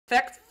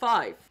Fact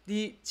 5.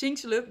 The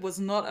Chicxulub was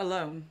not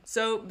alone.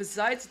 So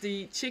besides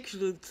the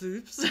Chicxulub,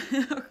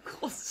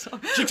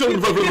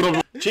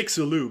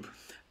 Chicxulub.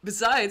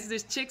 Besides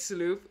this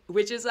Chicxulub,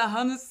 which is a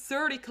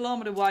 130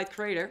 kilometer wide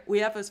crater, we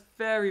have a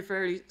very,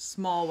 very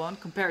small one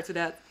compared to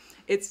that.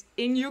 It's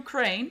in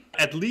Ukraine.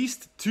 At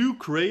least 2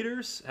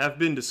 craters have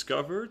been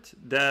discovered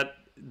that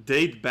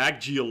date back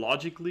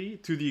geologically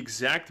to the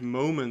exact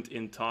moment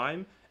in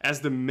time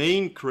as the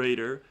main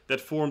crater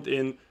that formed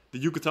in the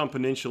Yucatan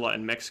Peninsula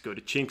in Mexico,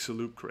 the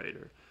Chicxulub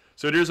crater.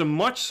 So there's a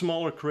much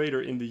smaller crater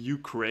in the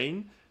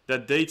Ukraine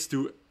that dates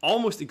to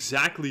almost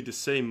exactly the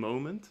same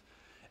moment.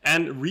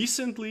 And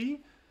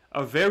recently,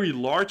 a very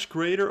large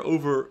crater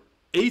over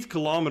 8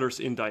 kilometers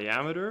in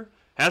diameter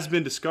has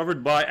been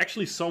discovered by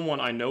actually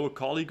someone I know, a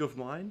colleague of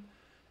mine,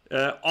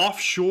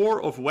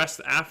 offshore of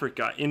West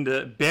Africa,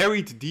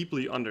 buried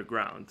deeply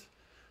underground.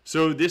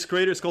 So this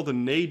crater is called the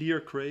Nadir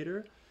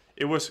crater.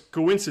 It was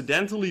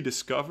coincidentally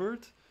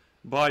discovered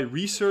by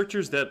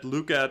researchers that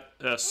look at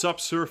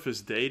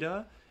subsurface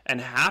data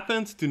and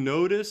happened to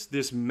notice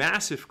this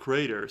massive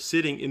crater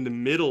sitting in the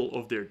middle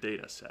of their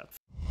data set.